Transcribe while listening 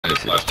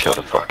to just chill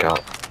the fuck out.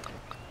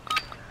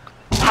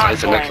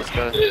 It's the next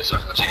Hardpoint. one. Yeah, so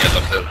actually get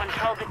up there.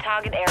 Control the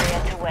target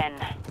area to win.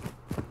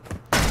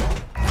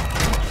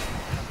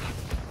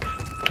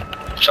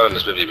 Showing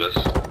this with you, Buzz.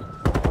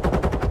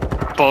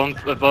 Bomb,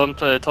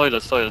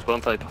 toilets,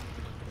 bomb paper.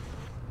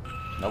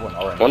 No one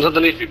orange. One's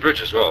underneath the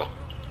bridge as well.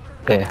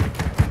 Yeah.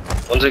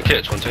 One's in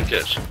kitchen, one's in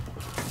kitchen.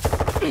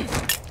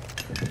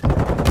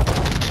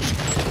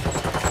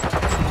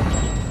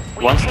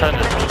 One's 10,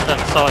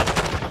 side.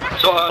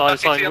 So, I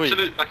Side, can see weak.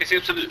 absolute, I can see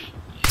absolute.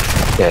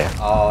 Yeah.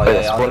 Oh But yeah,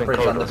 it's on one the in bridge,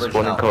 on the corridors, bridge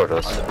one in now.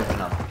 corridors. On the bridge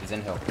now. He's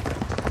in hill.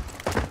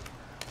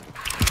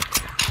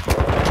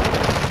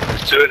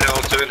 There's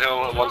two in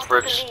hill, and one's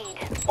bridge.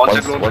 One's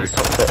in laundry. One's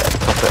top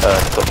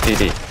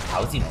PD.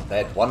 How is he not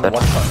dead? One shot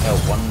in hill,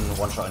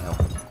 one shot in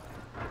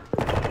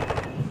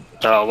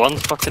hill.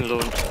 One's fucking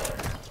launch.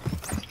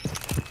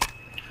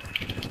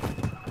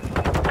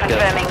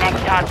 Confirming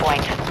next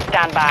hardpoint.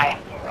 Stand by.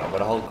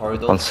 Got a whole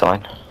corridor. One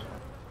sign.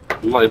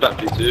 Might be back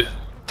for you too.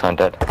 Sign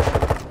dead.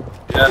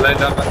 Yeah, laying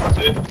down back for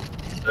you. Dead.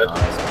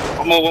 Nice.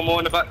 One more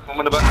in the back, one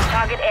more in the back.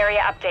 Target area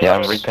updated. Yeah,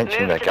 I'm repinching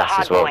Move their to gas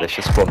the as well. hardpoint. They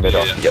should spawn mid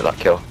off and get that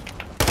kill.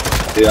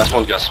 Yeah, that's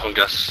one gas.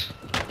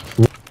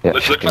 Yeah,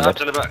 Look should for be abs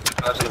mid. in the back,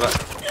 abs in the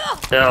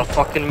back. Yeah,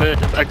 fucking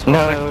murdered. Xbox.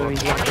 No, you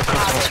have to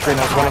cross my screen.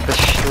 I was one of the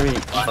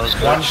street.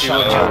 One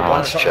shot in hill,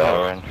 one shot in hill.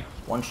 Jarring.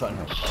 One shot in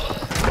hill.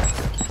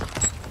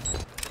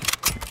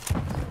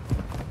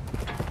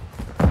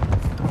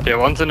 Yeah,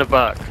 one's in the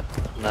back.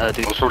 Nah,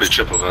 dude. One's probably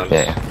triple, man.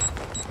 Yeah.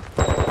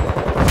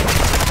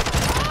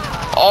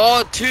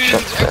 Oh, two!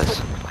 Shot stairs.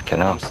 Fucking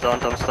hell. I'm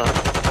stunned. I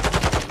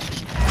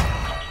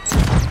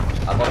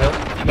got hill.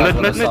 You guys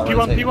wanna Mid, start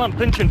rotating? P1,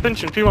 pinching,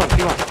 P1.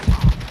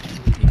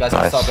 You guys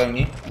can start going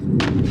me?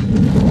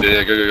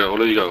 Yeah, go.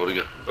 All of you go.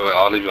 Alright,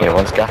 I'll leave you Yeah, on.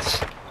 one's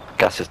gas.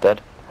 Gas is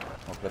dead.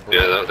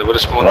 Yeah, they would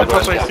have spawned One the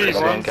gas.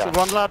 rest.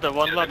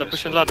 One ladder,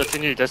 pushing ladder to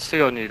you. There's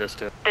two on you, there's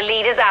two. The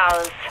lead is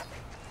ours.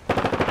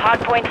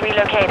 Hardpoint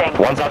relocating.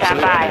 One's Stand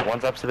absolute by. under.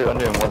 One's absolute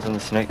under and one's in the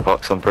snake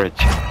box on bridge.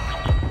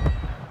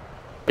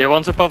 Yeah,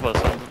 one's above us.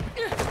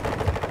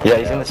 Yeah,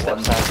 he's in the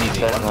One steps now.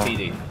 PD, one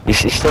PD.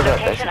 He's still there,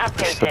 Location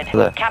basically. He's still updated.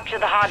 there. Capture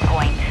the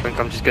hardpoint. I think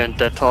I'm just getting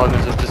dead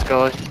timers of this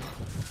guy.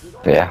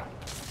 Yeah.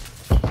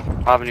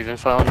 I haven't even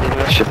found him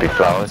yet. Should be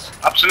flowers.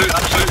 Absolute,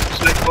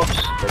 snake box.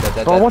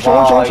 Dead. Oh, watch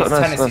it. He's Nice,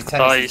 tennis, nice. he's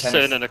tennis, Oh, he's he's tennis.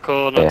 sitting in a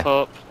corner Yeah.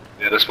 top.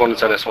 Yeah, there's one in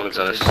tennis, one in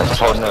tennis. That's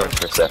hard no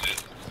for a sec.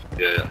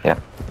 Yeah.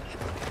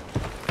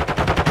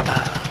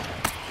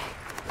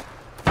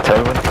 Tell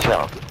me when to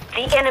chill.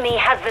 The enemy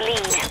has the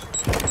lead.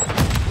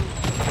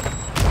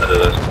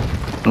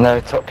 No,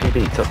 top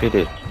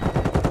PD.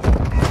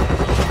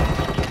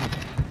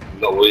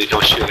 Not where you go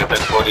shooting a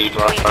dead body,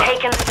 bro. We've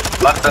taken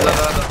Left.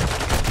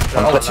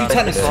 Oh, two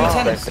tennis.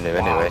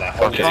 Anyway.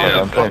 Okay,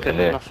 yeah, I'm pumping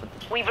here. Nothing.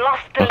 We've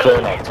lost I'm the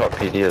clearing lead. out top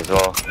PD as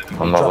well.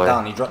 On He my dropped way.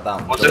 down, he dropped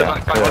down. One's in the Yeah.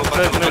 back, back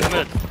door.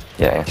 Mid.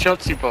 Yeah.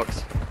 Shotsy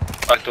box.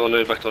 Back door new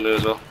as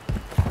well.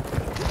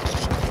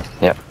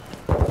 Yeah.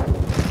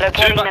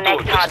 Locating the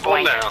next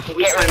hardpoint.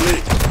 Get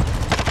ready.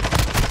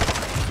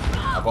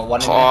 I got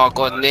one in Oh, there. I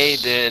got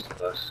naded.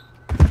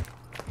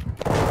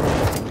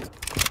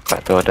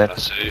 Back door dead.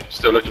 That's it.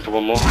 Still looking for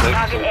one more.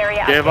 Target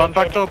area Yeah, one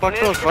back updated. door, back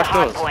Move doors, to the back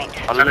doors.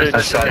 hardpoint. I'll lose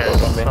And side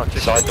doors on me.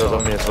 this. Side doors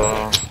on me as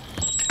well.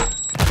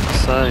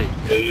 Say.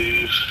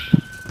 Move.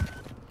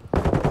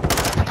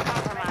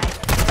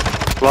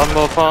 One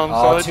more palm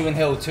Oh, side. two in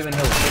hill.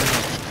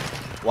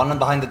 One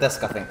behind the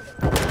desk, I think.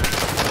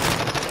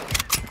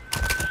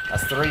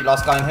 That's three.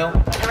 Last guy in hill.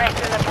 Direct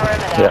in the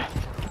perimeter. Yeah.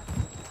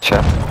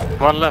 Sure.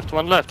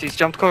 One left. He's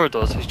jumped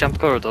corridors.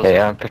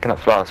 Yeah, I'm picking up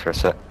flowers for a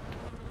sec.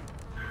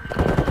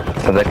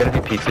 So they're gonna be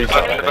P2.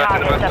 Enemy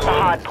targets at the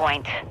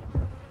hardpoint.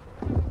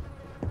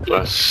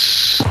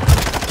 Nice.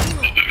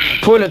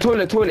 Toilet.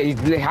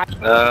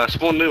 He's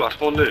Spawn new.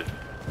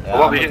 Yeah,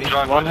 What I'm we with hit you.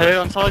 drive? One here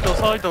on side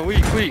door.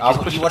 Weak. He's You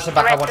pushing. watch the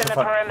back, I Direct watch in the the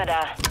front.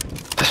 perimeter.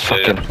 Just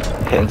fucking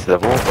hit into the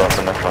wall rather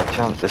than I can't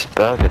jump. This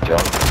burger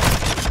jump.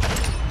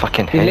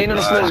 Fucking hate laying on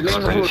the this floor, he's laying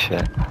on the floor.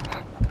 shit.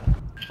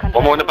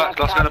 One more in the back,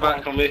 last guy in the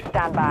back on me.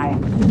 Stand by.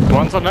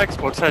 One's on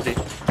Xbox heady.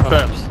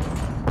 Steps.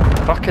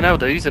 Fucking hell,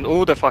 they're using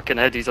all the fucking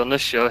headies on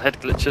this show. Head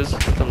glitches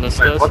from the Wait,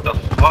 stairs. what the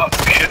fuck?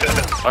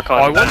 I can't.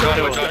 I want to That's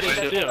kill what that we're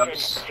shit. doing.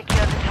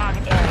 Secure the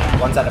target area.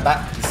 One's at the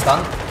back. He's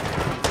stunned.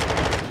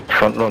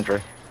 Front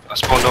laundry. I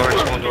spawned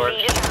orange. The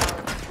lead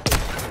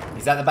is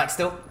He's at the back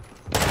still.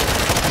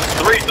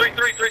 Three.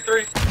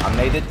 I'm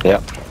naded.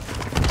 Yep.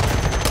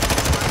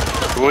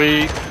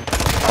 Weak.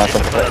 Nice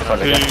on the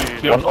front again.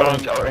 Yeah, One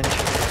orange.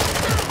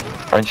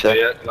 Orange there.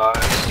 Yeah, nice.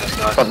 That's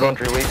nice. Front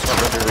laundry weak.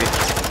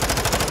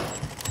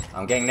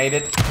 I'm getting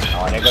naded.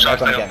 Oh, they're Shot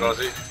gonna down, get me.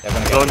 Gazi. They're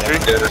gonna get me. Laundry.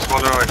 Yeah, there's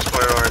one orange.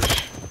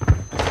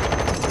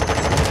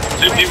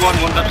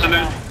 2P1, one's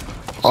absolute.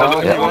 So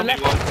look yeah. at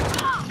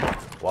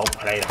 1P1. Well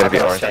played. Gonna be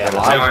How can I orange, stay gonna be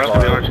alive,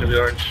 Orange.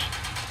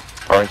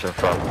 bro? Orange in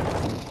front.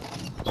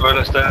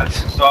 Toilet stairs.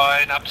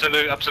 Sign.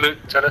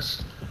 Absolute.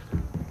 Tennis.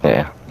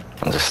 Yeah.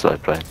 I'm just slow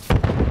playing.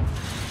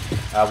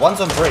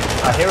 One's on bridge.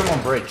 I hear him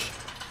on bridge.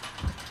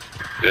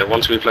 Yeah,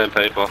 one's gonna be playing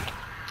paper.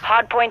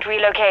 hardpoint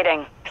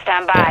relocating.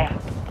 Stand by.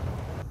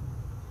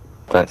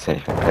 don't see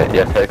anything.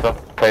 Yeah, paper.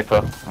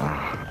 Paper.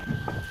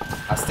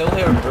 I still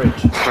hear a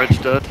bridge.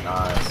 Bridge dead.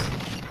 Nice.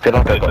 I feel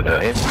like I got no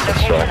aim for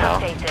this right now.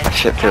 That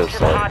shit feels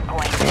like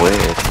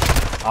weird.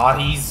 Ah,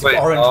 he's Wait,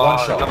 orange one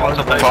shot. no, Orange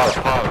no, one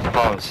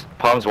no. shot.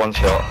 Palms one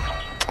shot.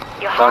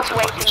 You're That's a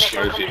halfway to fucking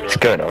mission trophy, complete. bro. It's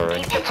going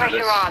orange. Keep the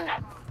pressure on.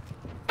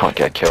 Can't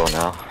get a kill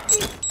now.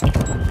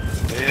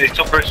 Yeah,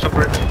 top bridge, top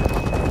bridge.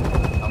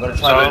 I'm gonna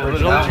So, try to get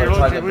bridge now. I'm laundry, gonna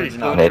try to get laundry bridge weak,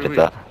 now. laundry. Needed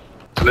that.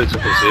 Salute to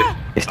PC.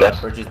 He's dead.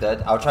 Bridge is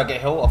dead. I'll try to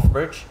get Hill off the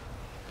bridge.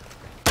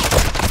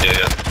 Yeah,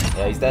 yeah.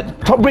 Yeah, he's dead.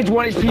 Top bridge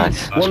 1 HP.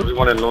 Nice. Nice, we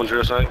want in laundry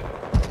or something.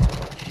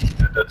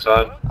 That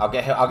time. I'll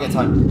get Hill. I'll get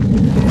time.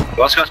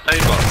 Last guy's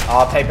paper.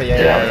 Ah, paper. Yeah,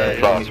 Yeah, yeah, yeah. yeah,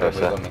 You got me. yeah. You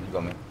got me. You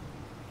got me.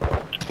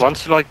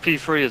 Once like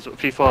P3 is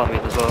P4 I mean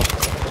as well.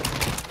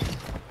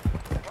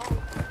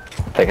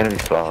 They're gonna be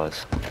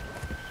flowers.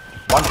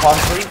 One palm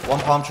tree. One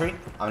palm tree.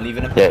 I'm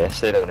leaving him. Yeah,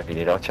 stay there if you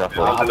need. I'll chop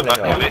Yeah. for in the back,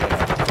 I'll maybe.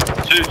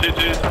 play Two.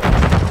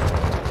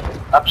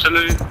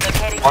 Absolute.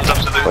 Locating One's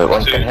absolute. Wait,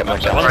 one's two. gonna hit my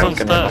gas. One's One's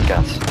gonna hit my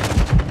gas.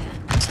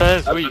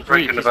 Stairs, That's weak, the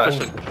break weak, in the he's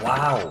back. pushing.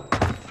 Wow.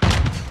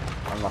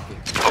 Unlucky.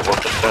 Oh, what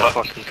the fuck?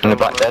 Fucking In the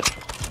back dead.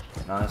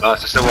 Nice. Nice,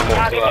 there's still one more.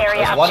 Target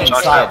area There's one updated.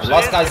 inside.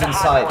 Last guy's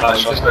inside. Nice,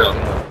 He's nice,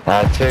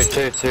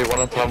 in- Two. One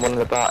on time, one in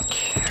the back.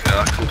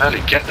 Yeah, I can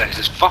barely get there because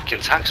it's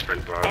fucking tank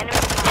sprint, bro. Enemy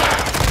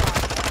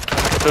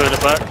Two in the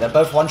back. They're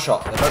both one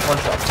shot. They're both one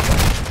shot.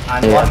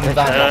 And Yeah, one I think-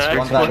 van.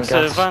 One Xbox, van.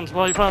 gas. Vans,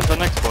 my Vans on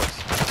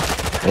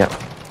Xbox. Yep.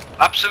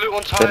 Absolute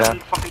on Sit down. time,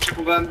 fucking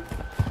triple van.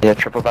 Yeah,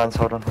 triple bands.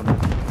 Hold on.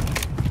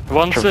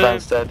 One's Triple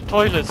Vans dead.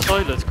 toilets,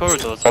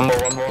 corridors. One more.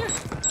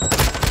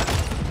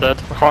 Dead.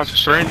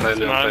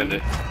 Playing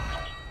it.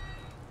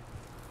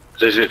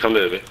 JJ, come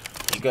here, me.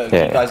 You go.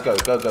 Yeah. You guys go.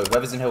 Go.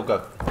 Whoever's in Hill,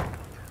 go.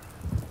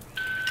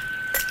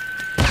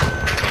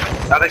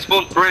 Now they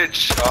spawned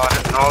bridge. Oh,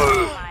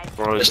 no.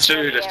 Bro. There's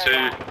two.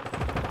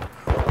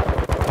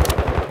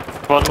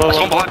 One more, There's one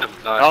one more. behind them.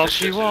 Nice. Oh, good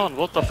shit. P1,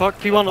 what the fuck?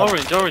 P1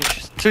 orange.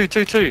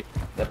 Two.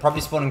 They're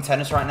probably spawning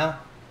tennis right now.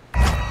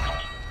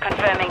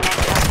 confirming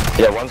next.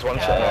 Yeah, one's one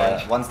shot.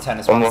 Orange. One's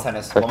tennis. One One's more.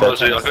 tennis. One One more more. I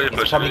got your tennis.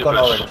 push, It's probably I gone got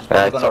your orange. It's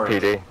probably gone Top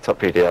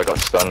orange. PD. I got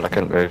stunned. I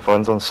couldn't move.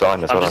 One's on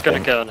sign as I'm well. just I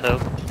gonna think. get on hill.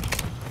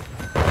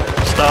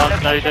 Start,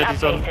 no, Location dead,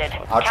 he's on.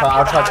 updated. I'll Capture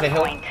try the to hit.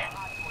 hard point.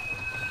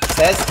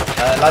 Stairs.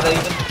 Ladder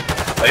even.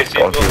 AC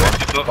Got block, you. AC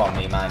He block. got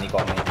me, man. He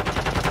got me.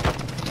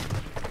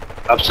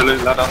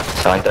 Absolute ladder.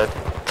 Sign dead.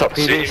 Top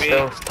See PD me?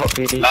 still. Top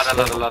PD.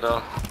 Ladder, still.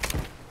 ladder.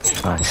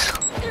 Nice.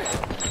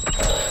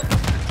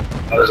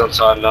 Ladder's on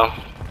time now.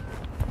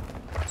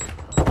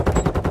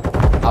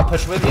 I'll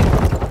push with you.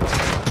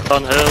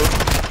 On hill.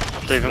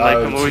 Didn't even make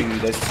him weak.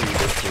 There's two.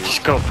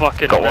 Just got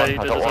fucking Got one, evaded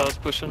I as got I one. was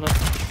pushing him.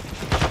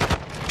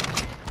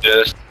 Yeah,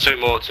 there's two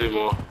more.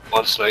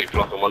 One snake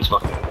block and one's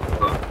fucking. One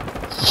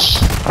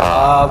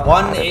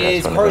Yeah,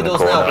 is that's one in the corridors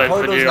corner. now. Playing for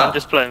Corridors new, now. I'm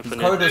just playing for He's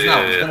new. corridors now.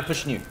 Yeah, He's yeah. gonna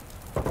push new.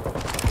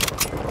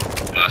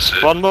 That's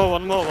it. One more.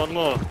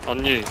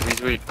 On you,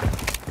 he's weak.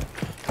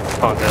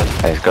 Can't get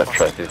him. Hey, he's got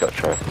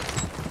trophy.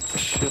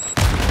 Shit.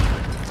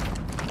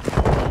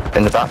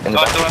 In the back. Nice, no,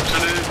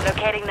 absolute.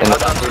 Locating In the the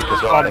back roof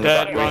as well. I'm in the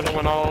dead, back man, roof. no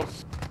one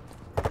else.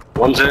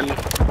 One's in.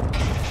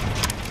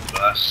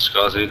 Nice,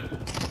 Skazi.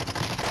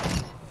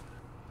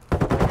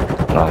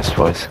 Nice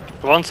boys.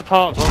 One's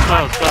apart, one's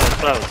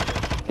flowers.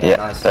 Yeah,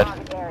 Nice. dead.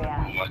 Oh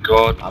my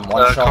god. I'm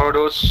one shot.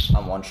 Corridors.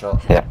 I'm one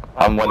shot. Yeah,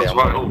 I'm one. One's I'm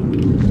right.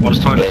 one. Oh, one's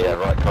toilet. Yeah,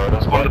 right corridor.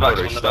 One in Right the back,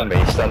 corridor. one in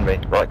the Stun me.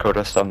 Right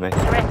corridor. Stun me.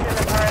 threats in the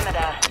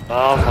perimeter.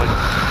 Oh my.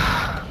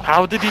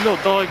 How did he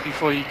not die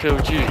before he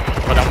killed you?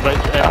 When I'm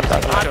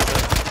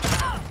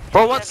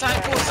Bro, one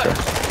side.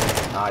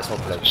 Nice, well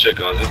played. Shit,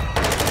 Skazi.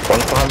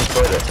 One's behind the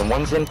toilets and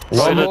one's in.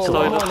 One Toilets,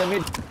 more toilets. in the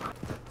mid.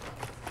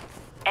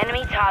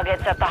 Enemy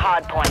targets at the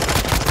hard point.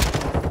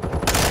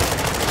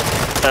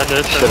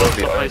 Should all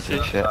be orange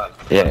and shit.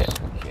 Yeah.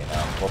 Okay,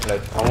 now, well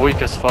played. I'm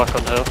weak as fuck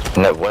on hill.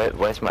 No,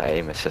 where's my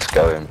aim? It's just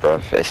going, bro.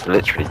 It's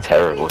literally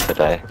terrible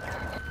today.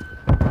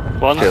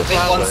 One Feels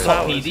think one's so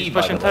top flowers, PD, he's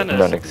by pushing the way. tennis.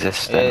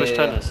 non-existent. Push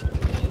tennis.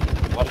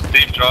 One's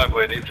deep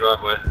driveway.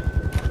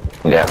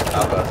 Yeah.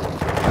 I'll go.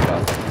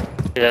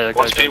 Yeah, go.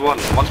 One's P1,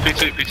 one's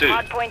P2.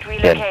 Hard point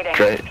Yeah.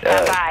 relocating.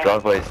 Stand by.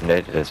 Driveway is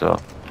needed as well.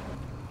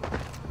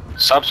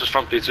 Subs was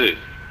from P2.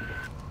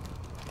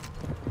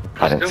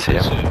 I didn't see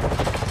him.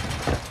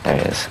 There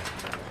he is.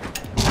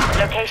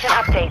 Location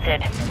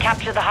updated.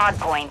 Capture the hard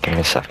point. Give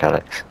me a sec,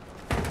 Alex.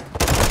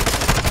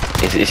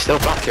 He's still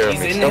back here.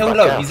 He's in still hill got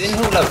low. gas. He's in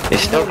hill low.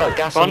 He's still got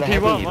gas on One the P1,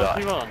 heavy, one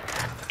like. P1.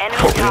 Enemy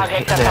Fuck,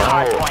 targets at the yeah.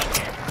 hard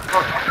point.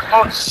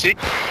 Oh, see.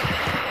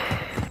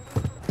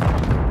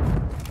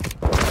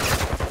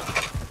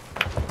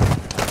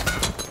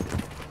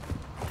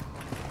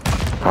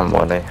 I'm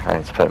one, I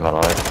need to put my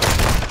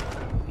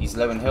life. He's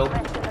low in hill.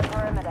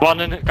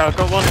 One in, got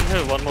one in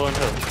hill, one more in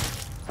hill.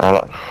 I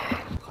like.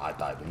 I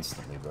died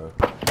instantly, bro.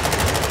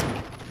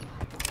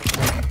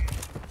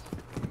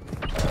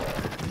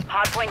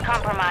 Hard point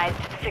compromised.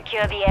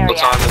 Secure the One area.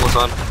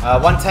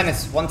 time. One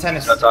tennis.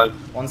 That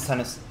time. One's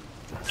tennis.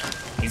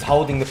 He's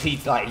holding the P,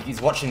 like,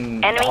 he's watching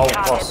the Enemy whole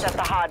targets cross at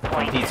the hard from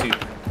point.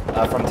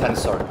 P2. From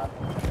tennis, sorry.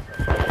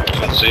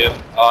 Can't see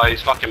him. Oh,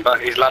 he's fucking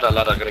back. He's ladder,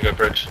 gonna go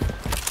bridge.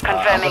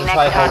 Confirming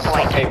try next hard hold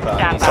point. top paper.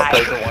 Stand Top by.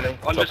 paper one. On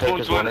Top the spawn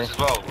paper's one. toilets as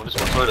well. On the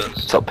spawn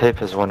toilets. Top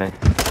paper's one. Dead.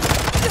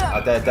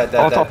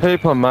 Oh, top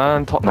paper,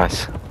 man. Top.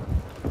 Nice.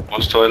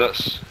 One's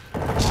toilets.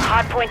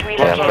 Hard point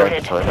Yeah,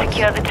 relocated. toilets.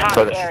 Secure the target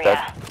Toilets is area. dead.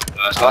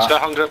 Let's go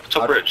hung up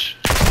top bridge.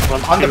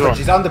 On the bridge,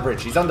 he's on the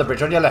bridge, he's on the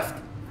bridge, on your left.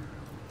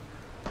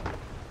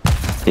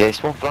 Yeah, he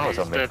spawned flowers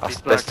on me. He's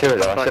dead, There's two of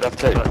them. I should have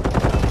two. In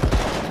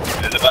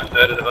the back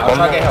there, in the back.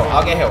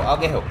 I'll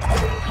get heal.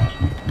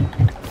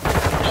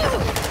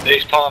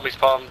 He's palm.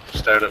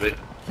 Staring at me.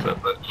 But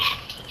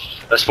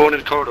they're spawning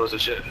in corridors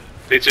and shit.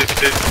 B2.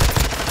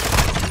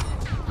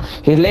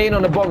 He's laying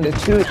on the bomb. There's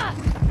two.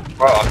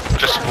 Bro, I'm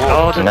just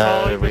Oh, walked. the No,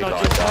 time we when I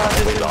like just that,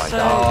 had we it like insane.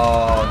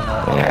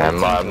 Oh no. Yeah,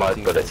 my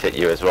bullets hit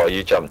you as well.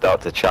 You jumped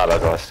out to Chal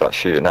as I start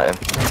shooting at him.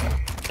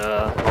 My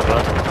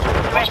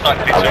bad. One's back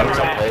I went B2.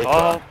 top paper.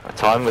 Oh. A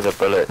time with a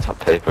bullet, top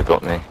paper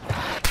got me.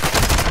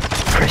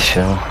 Pretty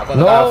sure. I've got the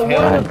No, guy off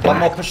hill. one. One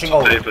more pushing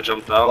old. Paper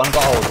jumped out. One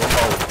got old.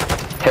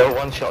 Hill,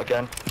 one shot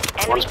again.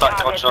 One's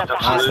back, one shot,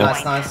 absolutely.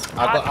 Nice.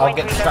 I'll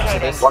get strapped to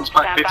this. One's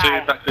back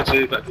B2, back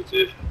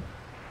B2.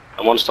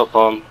 And one's top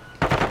palm.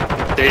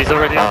 He's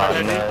already Oh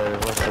on no,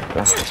 the what's the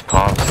best? His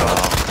palms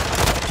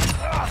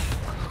are...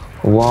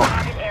 What?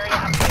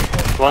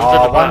 One's Oh,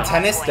 at the one back.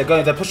 tennis.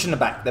 They're pushing the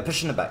back. They're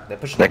pushing the back.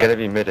 They're gonna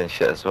be mid and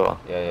shit as well.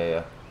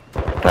 Yeah.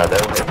 No,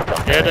 they're all in the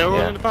back. Yeah, they're all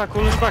in the back,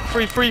 all in the back.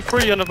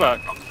 Free in the back.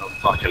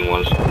 Fucking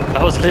ones.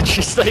 I was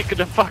literally staking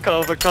the fuck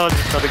out of a car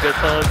just trying to get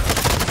time.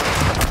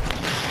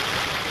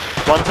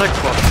 One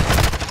text one.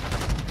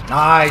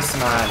 Nice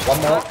man. One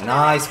more.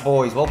 Nice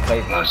boys. Well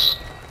played, man. Nice.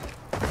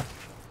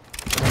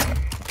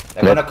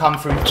 They're gonna come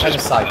through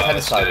tennis side.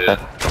 Yeah.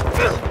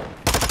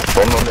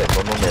 One more mid.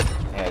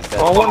 Yeah, he's dead.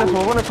 Oh, one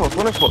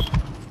is full.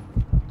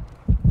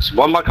 So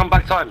one might come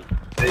back time.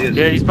 There he is.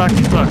 Yeah, he's back. Yeah.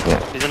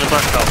 He's in the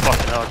back now,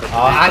 fucking hell.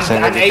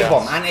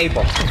 And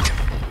A-bomb.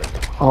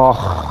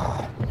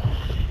 Oh.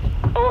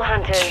 All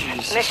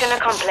hunters. Mission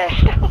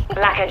accomplished.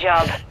 Lack a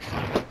job.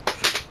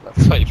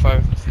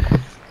 35.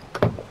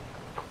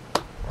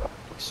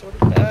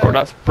 Bro,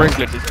 that's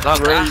Brinkley. How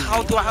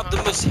do I have the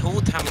most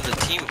whole time in the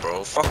team,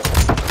 bro? Fuck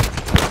off.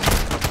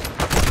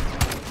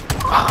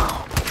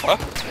 What?